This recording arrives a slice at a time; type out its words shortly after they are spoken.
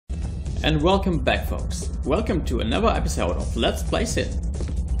And welcome back, folks. Welcome to another episode of Let's Play SiN.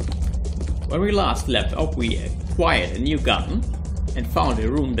 When we last left off, we acquired a new gun and found a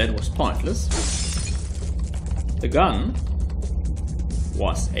room that was pointless. The gun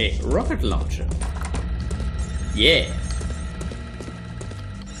was a rocket launcher. Yeah!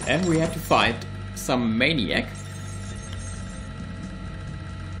 And we had to fight some maniac.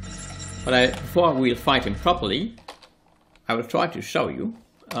 But before we'll fight him properly, I will try to show you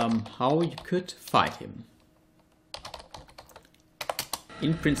how you could fight him.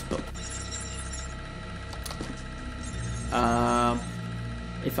 In principle.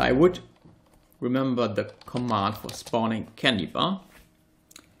 If I would remember the command for spawning candy bar.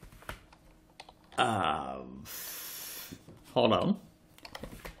 Hold on.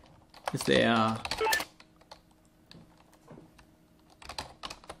 Is there...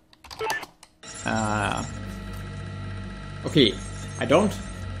 okay, I don't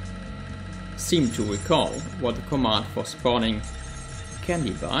seem to recall what the command for spawning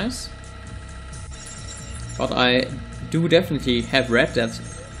candy bars, but I do definitely have read that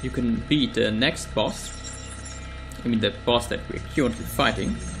you can beat the next boss, I mean the boss that we're currently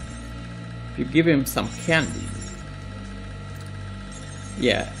fighting, if you give him some candy.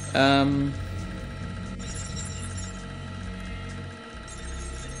 Yeah,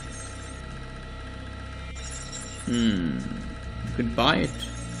 you could buy it.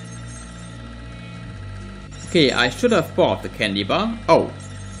 Okay, I should have bought the candy bar. Oh,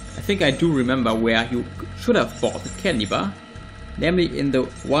 I think I do remember where you should have bought the candy bar. Namely in the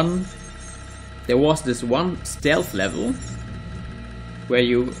one... There was this one stealth level where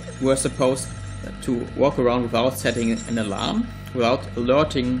you were supposed to walk around without setting an alarm, without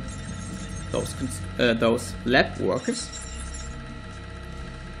alerting those lab workers.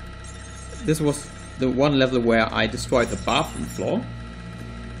 This was the one level where I destroyed the bathroom floor,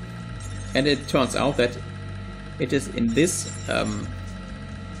 and it turns out that it is in this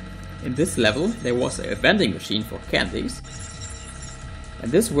level there was a vending machine for candies,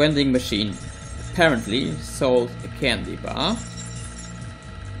 and this vending machine apparently sold a candy bar,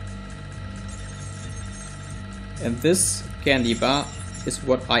 and this candy bar is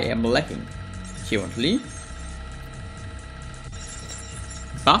what I am lacking currently.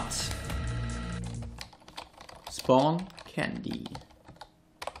 But spawn candy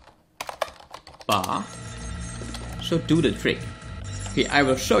bar should do the trick. Okay, I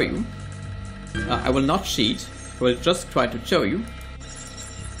will show you. I will not cheat. I will just try to show you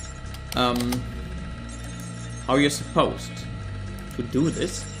how you're supposed to do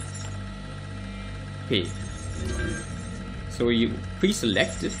this. Okay, so you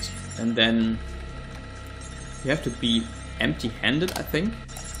pre-select it, and then you have to be empty-handed, I think,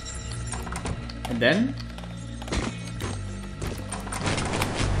 and then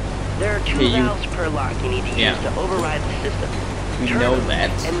there are two valves per lock you need to use to override the system. We know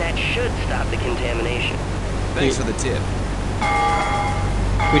that. And that should stop the contamination. Thanks for the tip.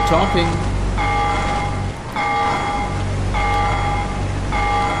 We're talking...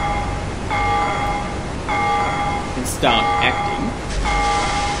 and start acting.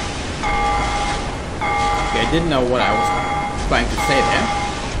 Okay, I didn't know what I was trying to say there.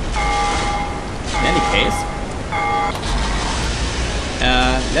 In any case,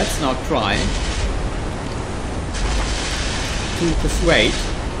 let's now try to persuade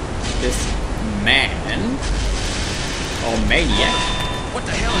this man or maniac. What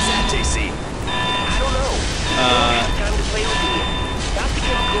the hell is that, JC? I don't know. Time to play with you. Stop the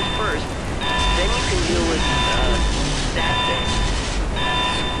chemicals first, then you can deal with that thing.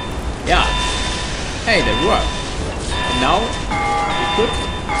 Yeah. Hey, that worked. And now we could.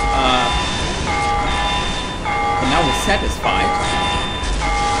 And now we're satisfied.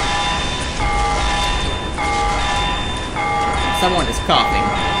 Someone is coughing,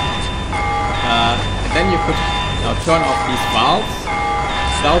 and then you could now turn off these valves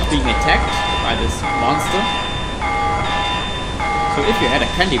without being attacked by this monster. So if you had a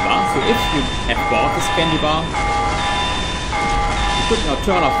candy bar, so if you have bought this candy bar, you could now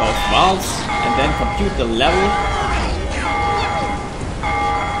turn off those valves and then compute the level.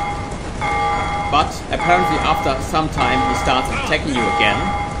 But apparently after some time he starts attacking you again.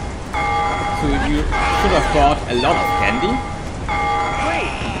 So you should have bought a lot of candy.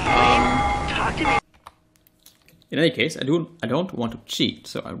 In any case, I don't want to cheat,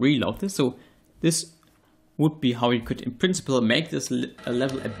 so I reload this. So this would be how you could, in principle, make this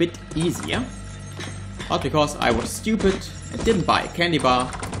level a bit easier. But because I was stupid and didn't buy a candy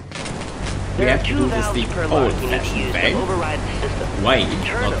bar, we have to do this the old-fashioned way. Way,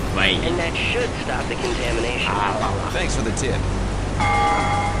 not way. And that should stop the contamination. Thanks for the tip.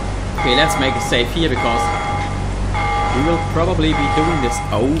 Okay, let's make a save here because we will probably be doing this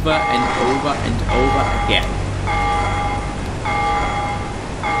over and over and over again.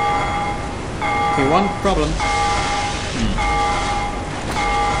 Okay, one problem.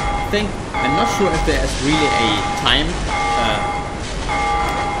 I'm not sure if there is really a time.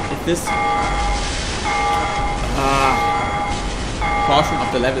 If this portion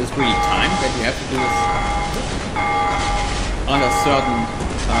of the level is really timed, that you have to do this on a certain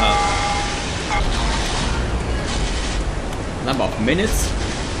number of minutes.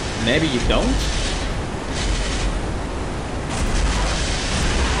 Maybe you don't.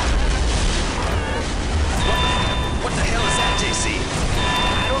 What the hell is that, JC? I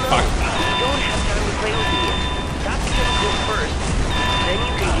don't know. Fuck. You don't have time to play with me. Stop the chemicals first. Then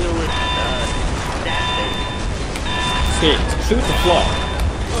you can deal with, that thing. Okay, shoot the floor.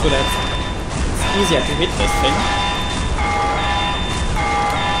 So that's it's easier to hit this thing.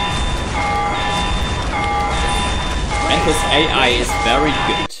 And his AI is very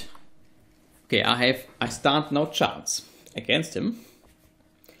good. Okay, I stand no chance against him.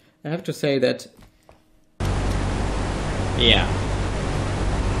 I have to say that, yeah,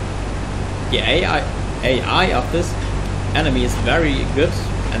 the AI of this enemy is very good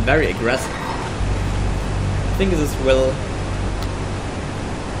and very aggressive. I think this will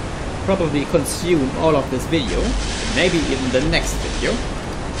probably consume all of this video, maybe even the next video.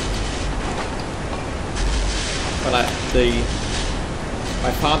 But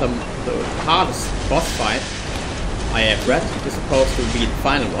by far the hardest boss fight I have read is supposed to be the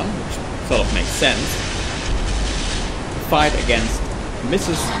final one, which sort of makes sense. The fight against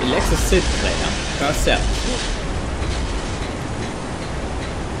Mrs. Elexis Sinclaire herself.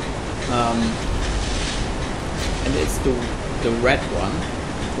 And it's the red one,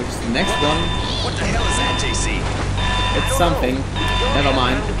 which is the next one. What the hell is that, JC? It's something. Never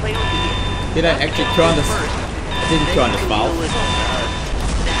mind. Did I actually turn this? I didn't turn this valve.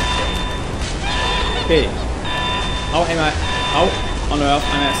 Okay. How on earth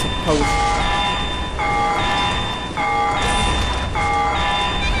am I supposed?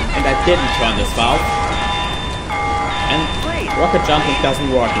 And I didn't turn this valve. And rocket jumping doesn't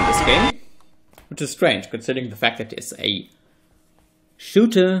work in this game. Which is strange, considering the fact that it's a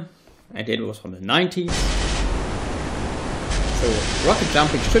shooter, and it was from the 90s. So rocket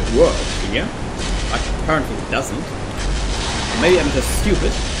jumping should work here, but apparently it doesn't. Maybe I'm just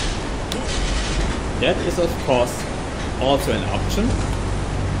stupid. That is of course also an option.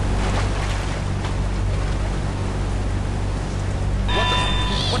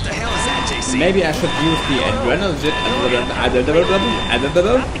 What the hell is that, JC? Maybe I should use the adrenaline. The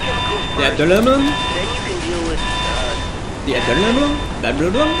adrenaline. Then you can deal with, The adrenaline.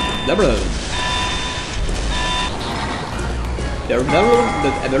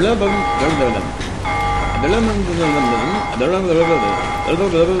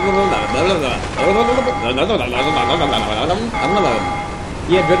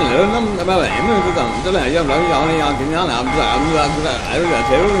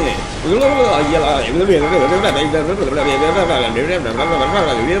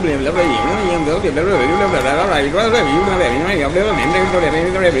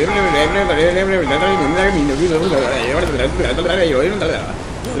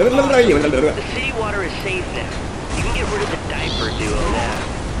 the city water is safe now. You can get rid of the diaper duo now.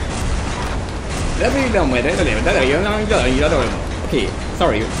 Okay,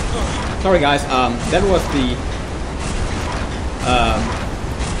 sorry guys, that was the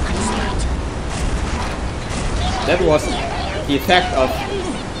effect of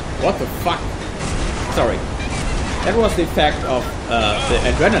what the fuck? Sorry. That was the effect of the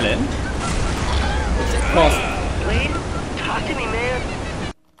adrenaline, which caused Blade, talk to me, man.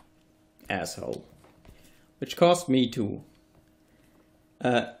 asshole. Which caused me to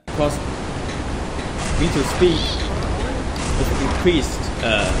speed with increased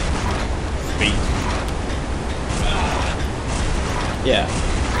speed. Yeah,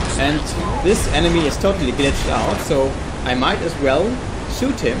 and this enemy is totally glitched out, so I might as well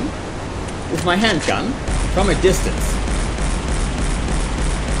shoot him with my handgun from a distance.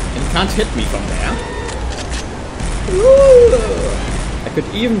 And can't hit me from there. I could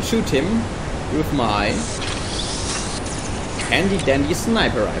even shoot him with my handy dandy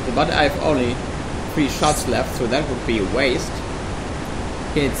sniper rifle, but I have only 3 shots left, so that would be a waste.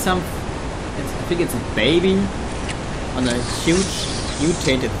 Okay, I think it's a baby on a huge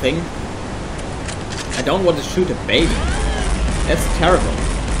mutated thing. I don't want to shoot a baby. That's terrible.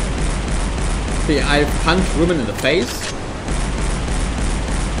 See, I've punched women in the face.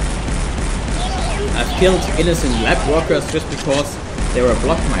 I've killed innocent lab workers just because They were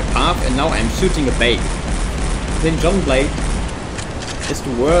blocking my path and now I'm shooting a bait. Then John Blade is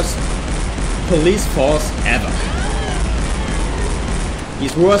the worst police force ever.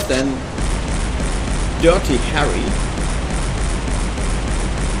 He's worse than Dirty Harry.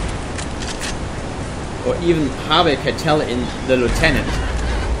 Or even Harvey Keitel in The Lieutenant.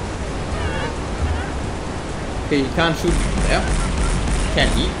 Okay, he can't shoot me from there. Can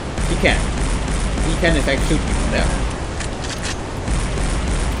he? He can. He can in fact shoot me from there.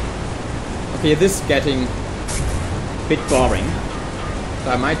 Okay, this is getting a bit boring.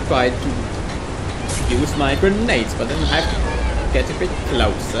 So I might try to use my grenades, but then I have to get a bit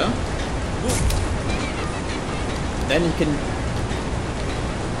closer. Then he can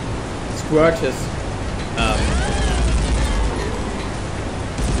squirt his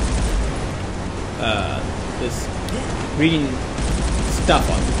this green stuff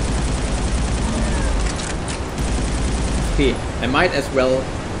on. Okay, I might as well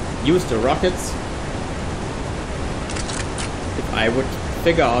use the rockets if I would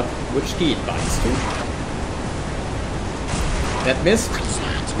figure out which key it binds to. That missed.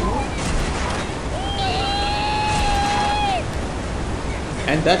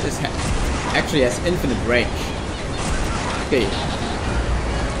 And that is actually has infinite range. Okay.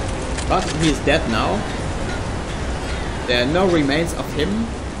 But he is dead now. There are no remains of him.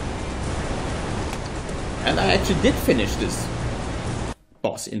 And I actually did finish this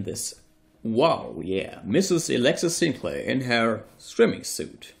boss in this. Wow, yeah. Mrs. Elexis Sinclaire in her swimming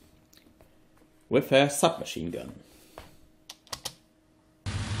suit. With her submachine gun.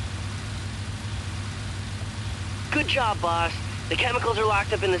 Good job, boss. The chemicals are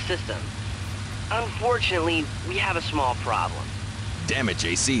locked up in the system. Unfortunately, we have a small problem. Damn it,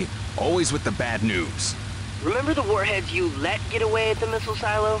 JC. Always with the bad news. Remember the warheads you let get away at the missile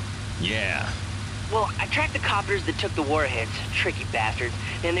silo? Yeah. Well, I tracked the coppers that took the warheads, tricky bastards,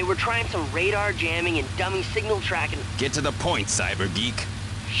 and they were trying some radar jamming and dummy signal tracking. Get to the point, cyber geek.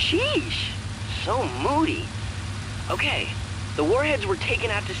 Sheesh, so moody. Okay, the warheads were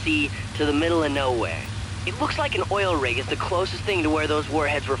taken out to sea to the middle of nowhere. It looks like an oil rig is the closest thing to where those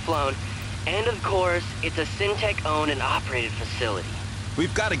warheads were flown. And of course, it's a SiNTech-owned and operated facility.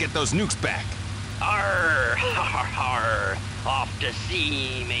 We've got to get those nukes back. Arr, har, har, off to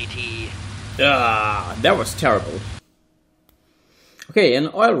sea, matey. Ah, that was terrible. Okay, an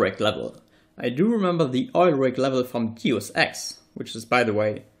oil rig level. I do remember the oil rig level from Deus Ex, which is, by the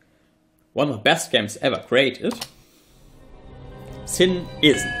way, one of the best games ever created. SiN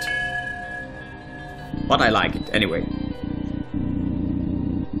isn't. But I like it anyway.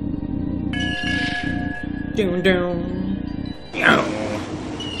 Ding dong.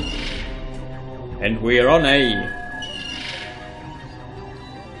 And we're on a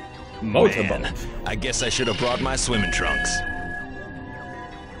motorboat. Man, I guess I should have brought my swimming trunks.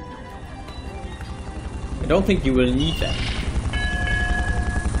 I don't think you will need that.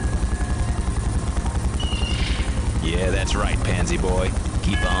 Yeah, that's right, pansy boy.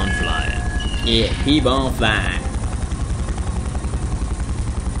 Keep on flying. Yeah, keep on flying.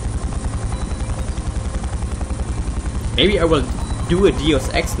 Maybe I will do a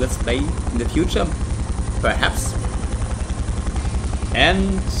Deus Ex Let's Play in the future, perhaps.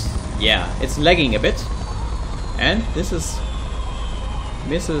 And yeah, it's lagging a bit. And this is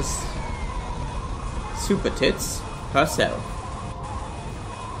Mrs. Super Tits herself.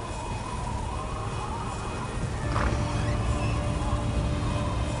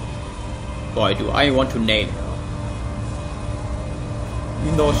 Boy, do I want to nail her.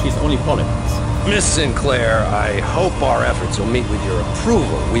 Even though she's only polygons. Miss Sinclaire, I hope our efforts will meet with your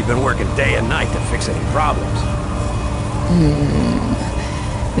approval. We've been working day and night to fix any problems.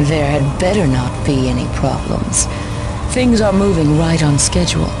 There had better not be any problems. Things are moving right on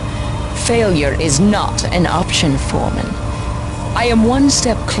schedule. Failure is not an option, Foreman. I am one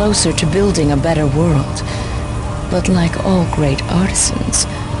step closer to building a better world. But like all great artisans,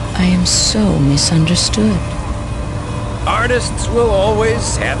 I am so misunderstood. Artists will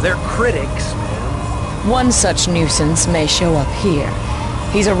always have their critics, man. One such nuisance may show up here.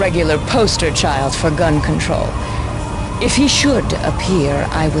 He's a regular poster child for gun control. If he should appear,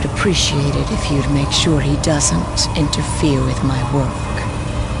 I would appreciate it if you'd make sure he doesn't interfere with my work.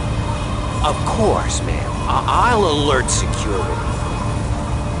 Of course, ma'am. I'll alert security.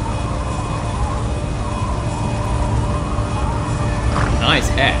 Nice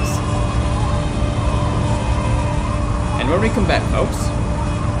ass. And when we come back, folks,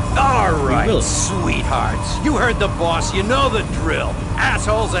 All right, will. sweethearts. You heard the boss. You know the drill.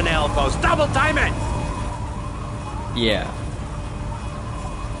 Assholes and elbows. Double time it! yeah.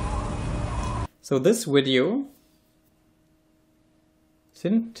 So this video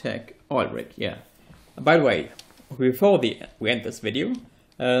Syntech oil rig, yeah. By the way, before we end this video,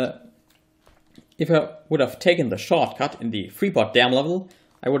 if I would have taken the shortcut in the Freeport Dam level,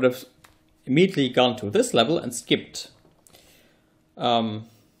 I would have immediately gone to this level and skipped the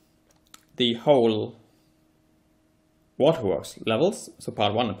whole waterworks levels, so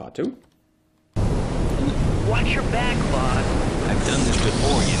part 1 and part 2. Watch your back, boss. I've done this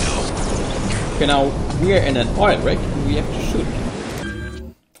before, you know. Okay, now we are in an oil rig and we have to shoot him.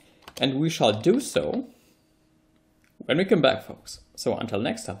 And we shall do so when we come back, folks. So until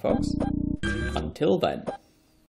next time, folks. Until then.